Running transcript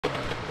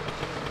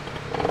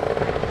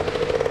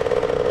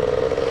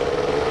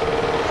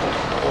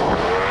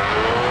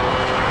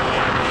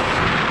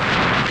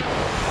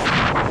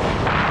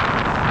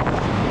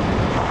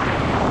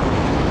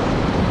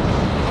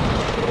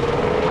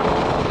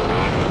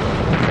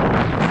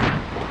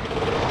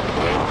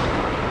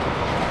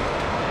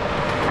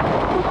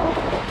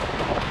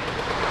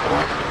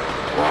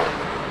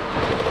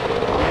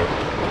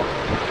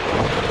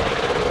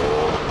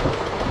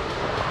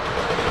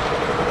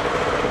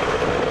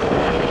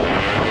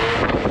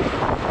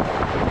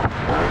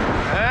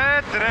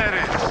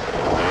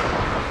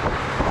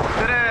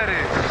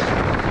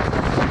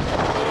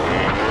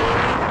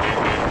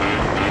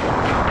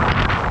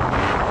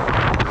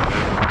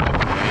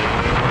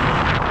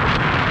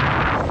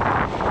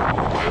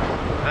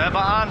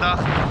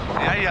aandacht.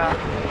 Ja, ja.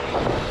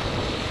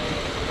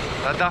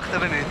 Dat dachten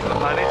we niet.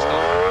 We gaan niet stoppen.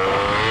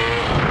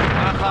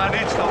 We gaan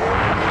niet stoppen.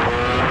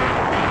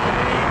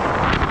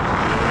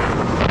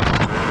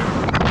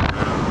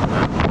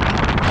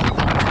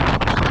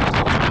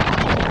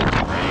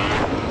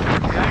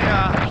 Ja,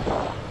 ja.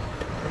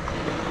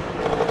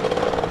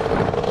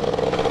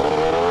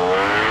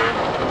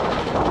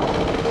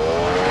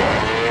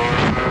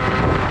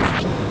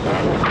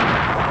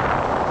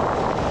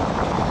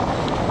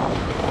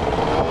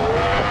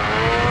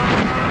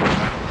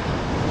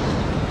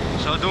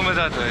 Zo doen we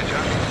dat, weet je.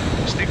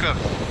 Stiekem.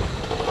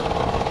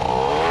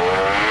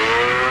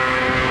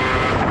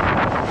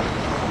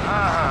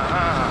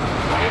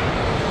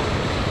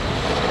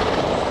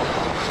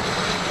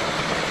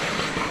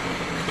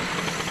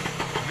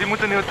 Wie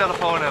moet een nieuwe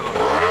telefoon hebben?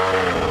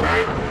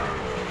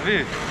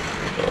 Wie?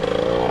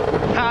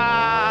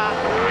 Ha!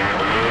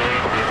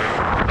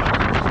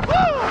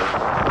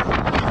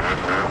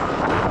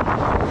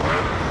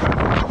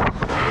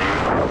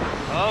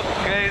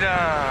 Oké dan.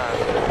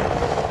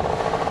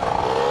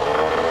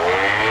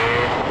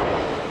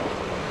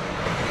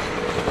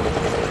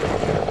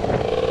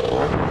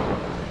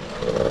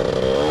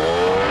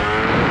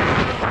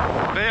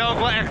 Ben je ook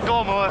wel echt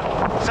dom hoor.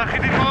 Zag je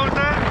die motor?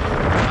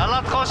 Hij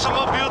laat gewoon zijn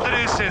mobiel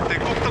erin zitten.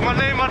 Ik hoef hem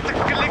alleen maar te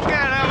klikken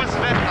en hij was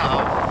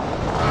weggehaald.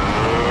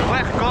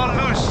 Weg, gewoon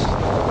loes.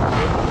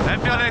 Dan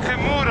heb je alleen geen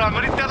moer aan,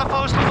 maar die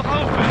telefoon stond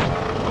nog open.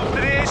 Ik hoef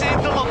er niet eens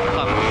in te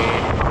loggen.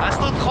 Hij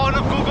stond gewoon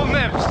op Google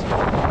Maps.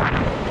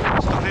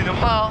 Dat is toch niet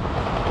normaal?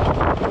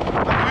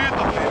 Dat doe je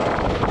toch niet?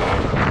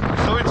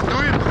 Zoiets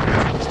doe je toch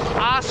niet? Dat is toch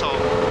ASO?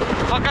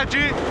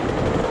 Vakkaji?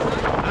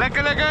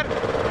 Lekker, lekker?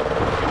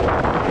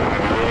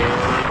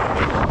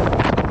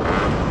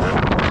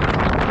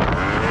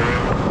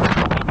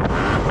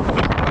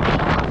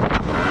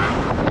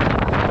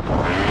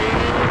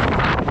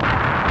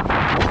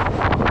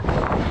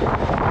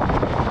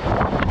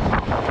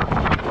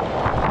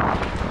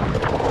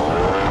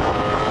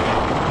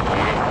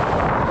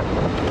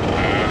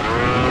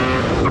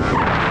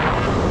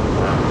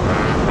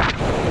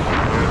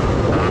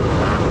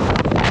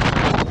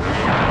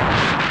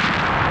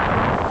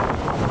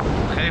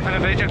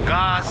 Een beetje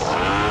gas.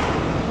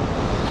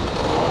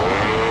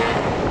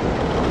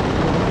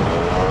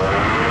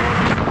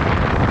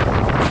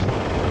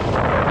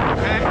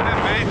 Geef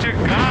een beetje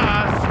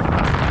gas.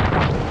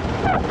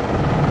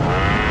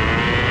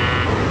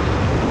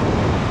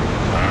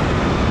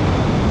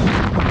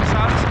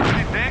 Zouden ze het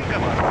niet denken,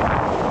 man.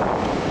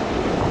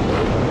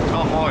 Het is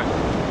wel mooi.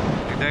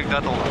 Ik denk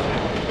dat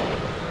ongeveer.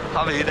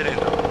 Gaan we hierin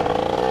doen.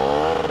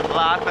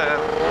 Later.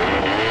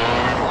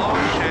 Oh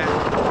shit.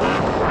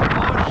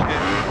 Oh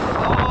shit.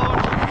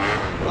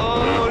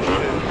 Oh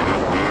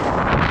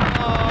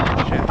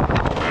shit.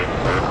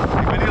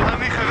 Ik ben hier lang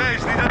niet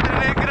geweest. Niet dat er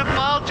in één keer een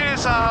paaltje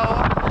is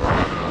houden.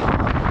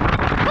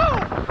 Woe!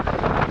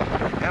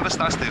 En we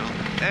staan stil.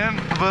 En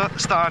we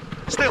staan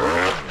stil.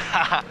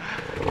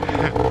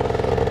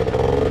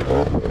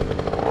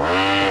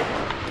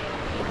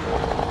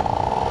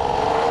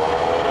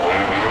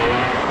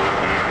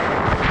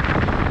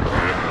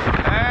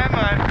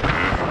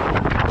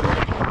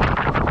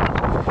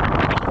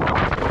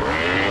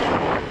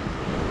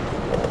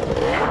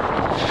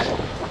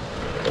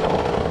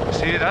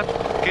 Zie je dat?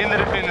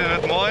 Kinderen vinden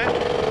het mooi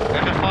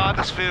en de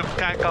vaders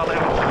kijken alleen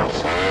maar thuis.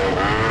 Dat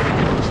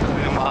is toch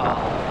niet normaal?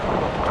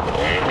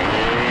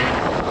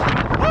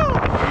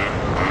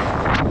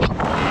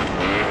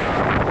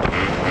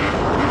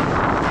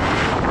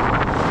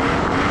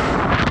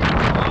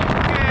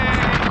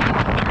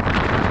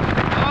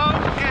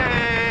 Oké.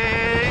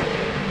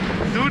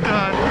 Doe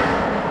dan.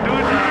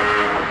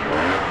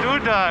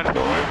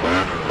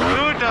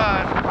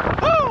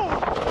 Woe!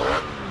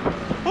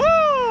 Woe!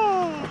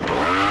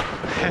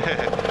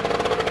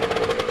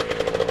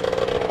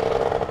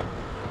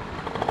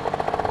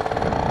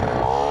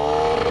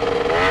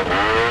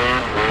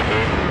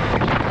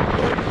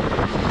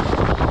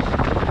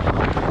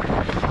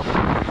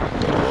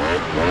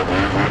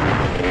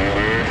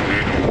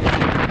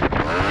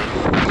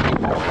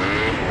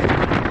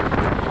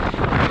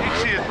 Ik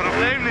zie het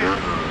probleem niet.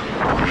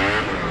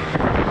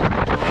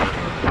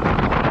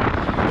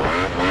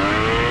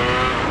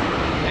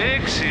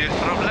 Ik zie het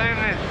probleem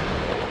niet.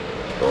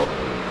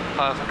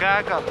 Ga even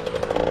kijken.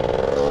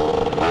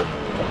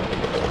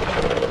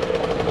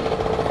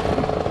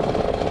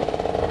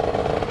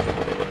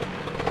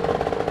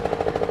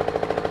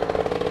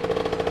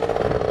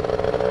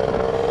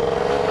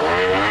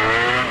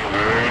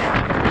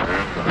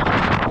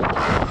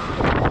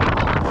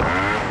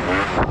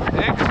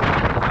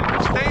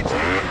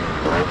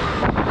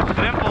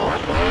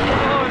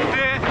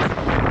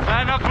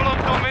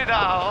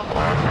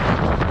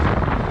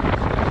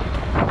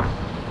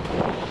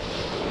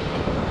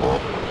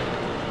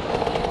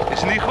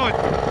 Is niet goed.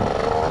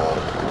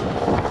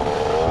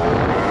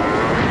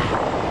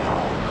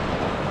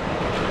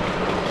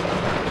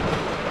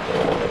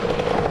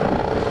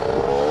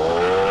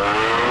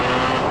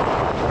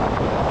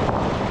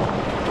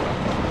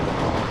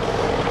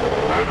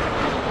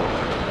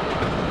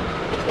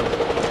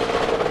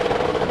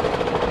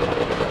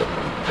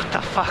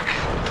 fuck?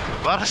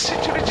 Waarom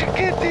zit je met je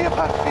kind in je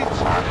bakfiets?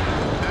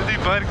 Die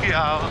barkie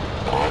houden.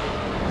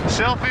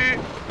 Selfie.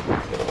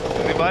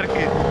 Die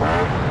barkie.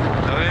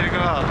 Dat weet ik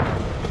wel.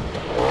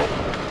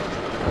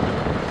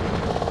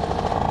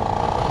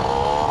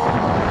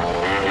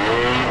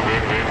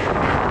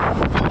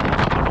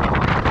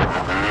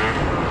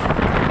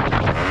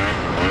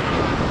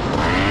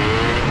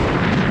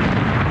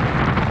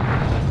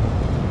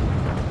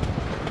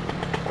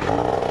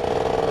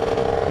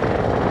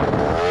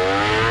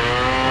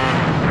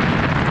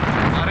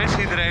 Waar is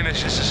iedereen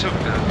als je ze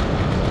zoekt?